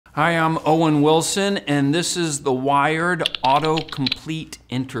Hi, I'm Owen Wilson, and this is the WIRED Autocomplete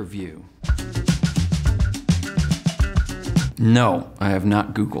Interview. No, I have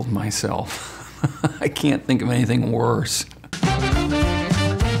not Googled myself. I can't think of anything worse.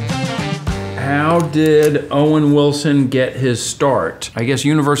 How did Owen Wilson get his start? I guess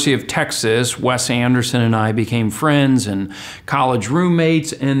University of Texas, Wes Anderson and I became friends and college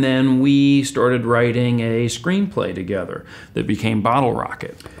roommates, and then we started writing a screenplay together that became Bottle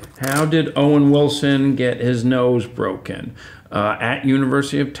Rocket. How did Owen Wilson get his nose broken? At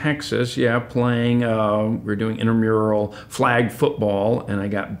University of Texas, playing, we're doing intramural flag football, and I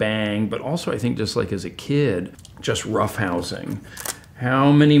got banged, but also I think just like as a kid, just roughhousing.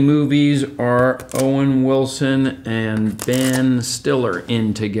 How many movies are Owen Wilson and Ben Stiller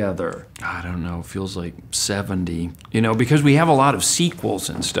in together? I don't know, feels like 70. You know, because we have a lot of sequels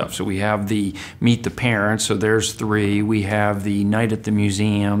and stuff. So we have the Meet the Parents, so there's 3. We have the Night at the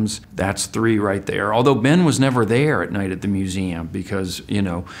Museums, that's 3 right there. Although Ben was never there at Night at the Museum because, you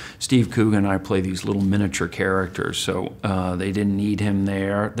know, Steve Coogan and I play these little miniature characters, so they didn't need him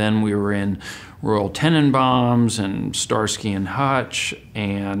there. Then we were in Royal Tenenbaums and Starsky and Hutch,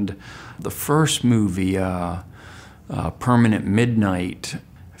 and the first movie, Permanent Midnight.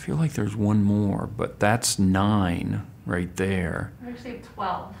 I feel like there's one more, but that's 9 right there. Actually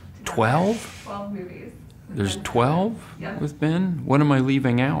 12. 12? 12 movies. There's 12 Yep. with Ben? What am I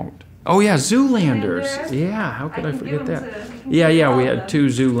leaving out? Oh yeah, Zoolanders. Yeah, how could I forget that? Yeah, we had 2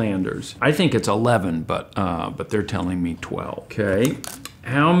 Zoolanders. I think it's 11, but they're telling me 12. Okay.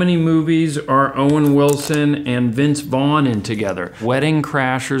 How many movies are Owen Wilson and Vince Vaughn in together? Wedding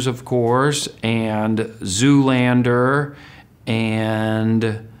Crashers, of course, and Zoolander, and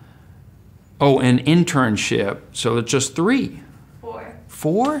an Internship. So it's just 3. 4.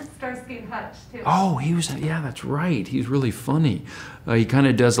 4? Starsky and Hutch, too. Oh, he was, yeah, that's right. He's really funny. He kind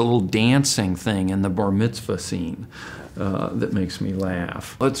of does a little dancing thing in the bar mitzvah scene that makes me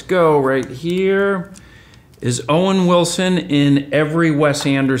laugh. Let's go right here. Is Owen Wilson in every Wes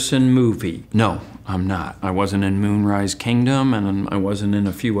Anderson movie? No, I'm not. I wasn't in Moonrise Kingdom, and I wasn't in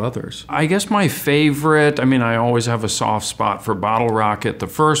a few others. I guess my favorite, I mean, I always have a soft spot for Bottle Rocket, the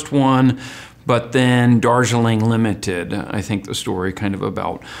first one, but then Darjeeling Limited. I think the story kind of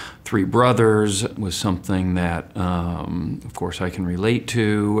about 3 brothers was something that, of course, I can relate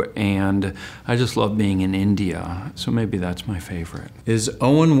to, and I just love being in India, so maybe that's my favorite. Is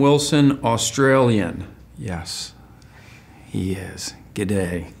Owen Wilson Australian? Yes, he is.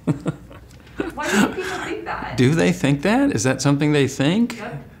 G'day. Why do people think that? Do they think that? Is that something they think?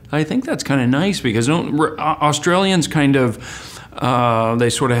 Yep. I think that's kind of nice because Australians kind of, they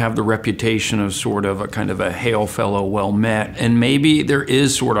sort of have the reputation of sort of a kind of a hail fellow well met, and maybe there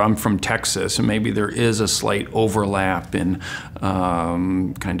is sort of, I'm from Texas, and maybe there is a slight overlap in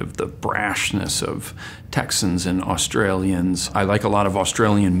kind of the brashness of Texans and Australians. I like a lot of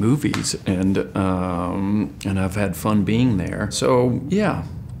Australian movies, and I've had fun being there. So yeah,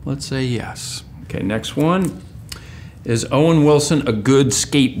 let's say yes. Okay, next one. Is Owen Wilson a good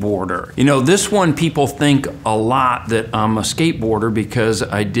skateboarder? You know, this one people think a lot that I'm a skateboarder because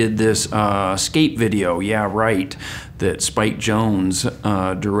I did this skate video, yeah, right, that Spike Jonze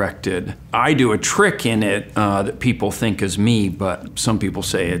directed. I do a trick in it that people think is me, but some people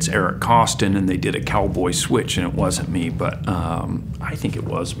say it's Eric Costin and they did a cowboy switch and it wasn't me, but I think it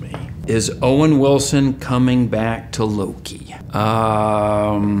was me. Is Owen Wilson coming back to Loki?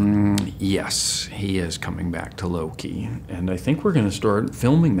 Yes, he is coming back to Loki. And I think we're gonna start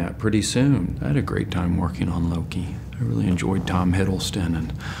filming that pretty soon. I had a great time working on Loki. I really enjoyed Tom Hiddleston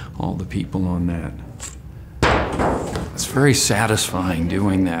and all the people on that. It's very satisfying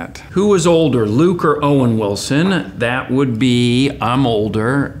doing that. Who was older, Luke or Owen Wilson? That would be, I'm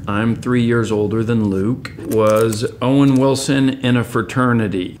older. I'm 3 years older than Luke. Was Owen Wilson in a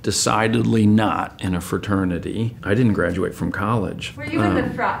fraternity? Decidedly not in a fraternity. I didn't graduate from college. Were you in the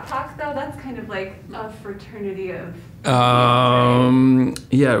frat pack, though? That's kind of like a fraternity of...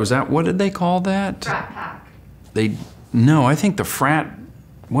 Yeah, was that, what did they call that? Frat pack. No, I think the frat,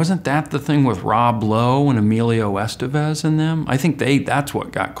 wasn't that the thing with Rob Lowe and Emilio Estevez and them? I think that's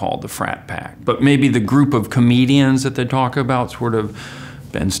what got called the frat pack. But maybe the group of comedians that they talk about, sort of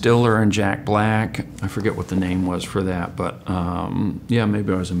Ben Stiller and Jack Black. I forget what the name was for that, but yeah,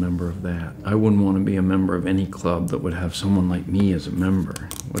 maybe I was a member of that. I wouldn't want to be a member of any club that would have someone like me as a member.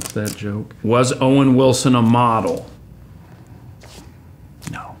 What's that joke? Was Owen Wilson a model?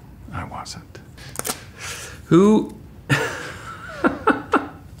 No, I wasn't. Who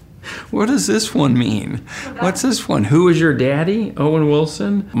What does this one mean? What's this one? Who is your daddy? Owen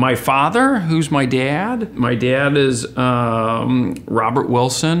Wilson. My father? Who's my dad? My dad is Robert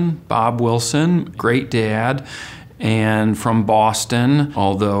Wilson, Bob Wilson, great dad. And from Boston,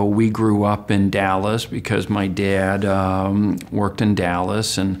 although we grew up in Dallas because my dad worked in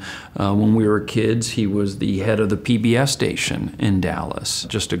Dallas, and when we were kids, he was the head of the PBS station in Dallas.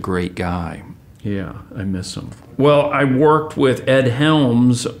 Just a great guy. Yeah, I miss him. Well, I worked with Ed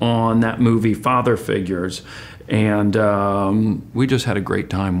Helms on that movie, Father Figures, and we just had a great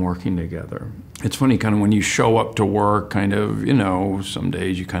time working together. It's funny, kind of when you show up to work, kind of, you know, some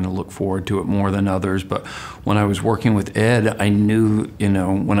days you kind of look forward to it more than others, but when I was working with Ed, I knew, you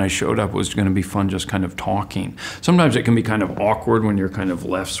know, when I showed up it was going to be fun just kind of talking. Sometimes it can be kind of awkward when you're kind of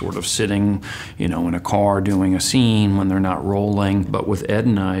left sort of sitting, you know, in a car doing a scene when they're not rolling, but with Ed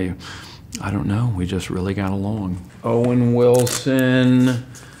and I don't know, we just really got along. Owen Wilson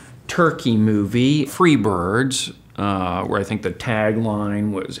turkey movie, Freebirds, where I think the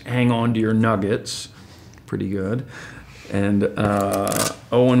tagline was "Hang on to your nuggets," pretty good. And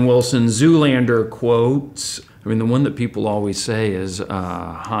Owen Wilson Zoolander quotes. I mean, the one that people always say is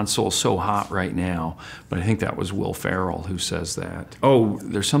Han Solo's so hot right now, but I think that was Will Ferrell who says that. Oh,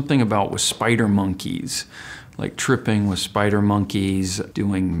 there's something about with spider monkeys, like tripping with spider monkeys,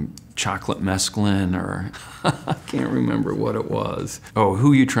 doing chocolate mescaline, or I can't remember what it was. Oh,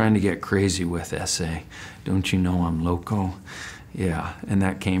 who you trying to get crazy with essay? Don't you know I'm loco? Yeah, and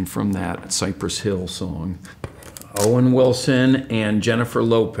that came from that Cypress Hill song. Owen Wilson and Jennifer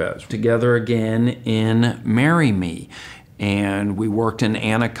Lopez together again in Marry Me. And we worked in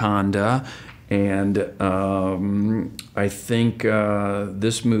Anaconda, and I think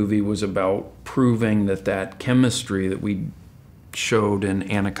this movie was about proving that that chemistry that we showed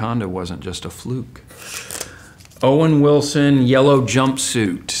in Anaconda wasn't just a fluke. Owen Wilson, yellow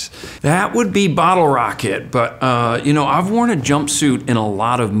jumpsuit. That would be Bottle Rocket, but you know, I've worn a jumpsuit in a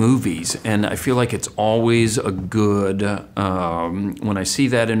lot of movies, and I feel like it's always a good, when I see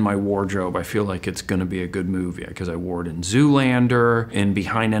that in my wardrobe, I feel like it's gonna be a good movie, because I wore it in Zoolander, in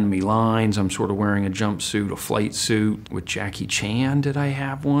Behind Enemy Lines, I'm sort of wearing a jumpsuit, a flight suit. With Jackie Chan, did I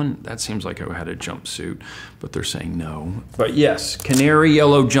have one? That seems like I had a jumpsuit, but they're saying no. But yes, canary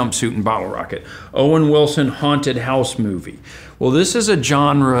yellow jumpsuit in Bottle Rocket. Owen Wilson, haunted house movie. Well, this is a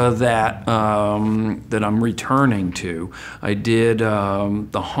genre that that I'm returning to. I did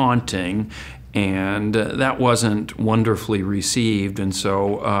The Haunting, and that wasn't wonderfully received, and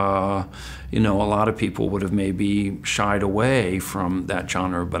so you know, a lot of people would have maybe shied away from that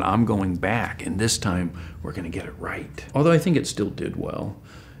genre, but I'm going back, and this time we're going to get it right. Although I think it still did well.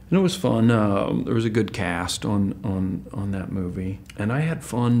 And it was fun. There was a good cast on that movie, and I had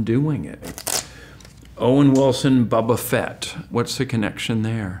fun doing it. Owen Wilson, Boba Fett. What's the connection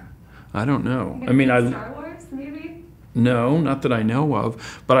there? I don't know. I mean, Star Wars, maybe? No, not that I know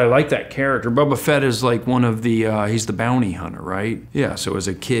of, but I like that character. Boba Fett is like one of the, he's the bounty hunter, right? Yeah, so as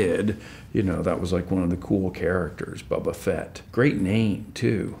a kid, you know, that was like one of the cool characters, Boba Fett. Great name,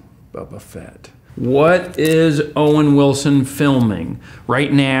 too, Boba Fett. What is Owen Wilson filming? Right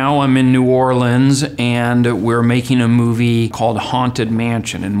now, I'm in New Orleans, and we're making a movie called Haunted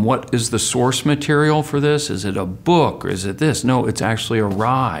Mansion. And what is the source material for this? Is it a book, or is it this? No, it's actually a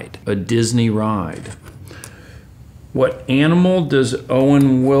ride, a Disney ride. What animal does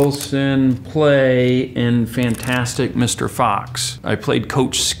Owen Wilson play in Fantastic Mr. Fox? I played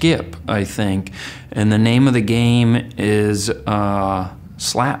Coach Skip, I think, and the name of the game is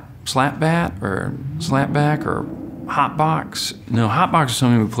Slapback or Hotbox? No, Hotbox is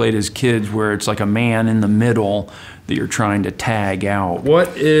something we played as kids where it's like a man in the middle that you're trying to tag out.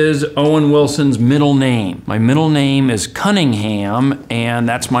 What is Owen Wilson's middle name? My middle name is Cunningham, and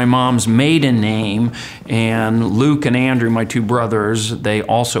that's my mom's maiden name, and Luke and Andrew, my two brothers, they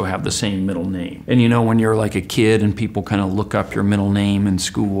also have the same middle name. And you know, when you're like a kid and people kind of look up your middle name in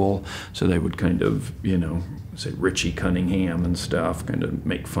school, so they would kind of, you know, say Richie Cunningham and stuff, kind of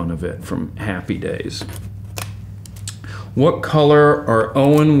make fun of it from Happy Days. What color are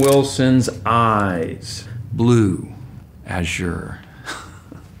Owen Wilson's eyes? Blue, azure.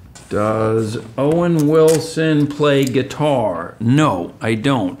 Does Owen Wilson play guitar? No, I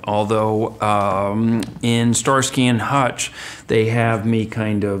don't. Although in Starsky and Hutch, they have me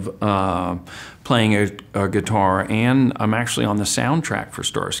kind of playing a guitar, and I'm actually on the soundtrack for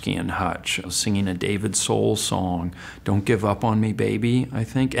Starsky and Hutch. I was singing a David Soul song, Don't Give Up on Me, Baby, I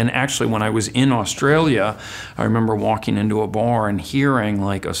think. And actually, when I was in Australia, I remember walking into a bar and hearing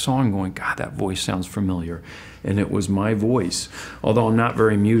like a song going, God, that voice sounds familiar. And it was my voice, although I'm not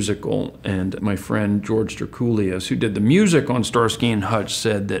very musical. And my friend George Terkulias, who did the music on Starsky and Hutch,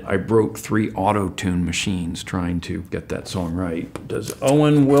 said that I broke 3 auto-tune machines trying to get that song right. Does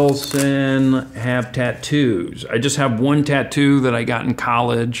Owen Wilson have tattoos? I just have one tattoo that I got in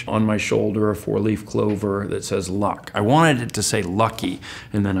college on my shoulder, a 4-leaf clover that says luck. I wanted it to say lucky,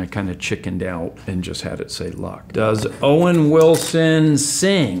 and then I kind of chickened out and just had it say luck. Does Owen Wilson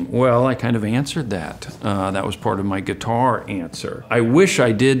sing? Well, I kind of answered that. That was part of my guitar answer. I wish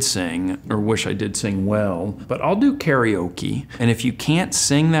I did sing, or wish I did sing well, but I'll do karaoke. And if you can't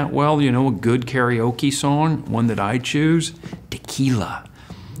sing that well, you know a good karaoke song, one that I choose? Tequila.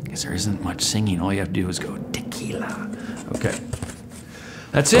 Because there isn't much singing. All you have to do is go tequila. Okay.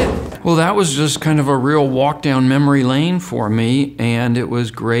 That's it. Well, that was just kind of a real walk down memory lane for me, and it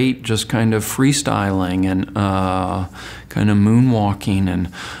was great just kind of freestyling and kind of moonwalking and,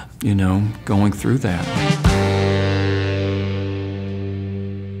 you know, going through that.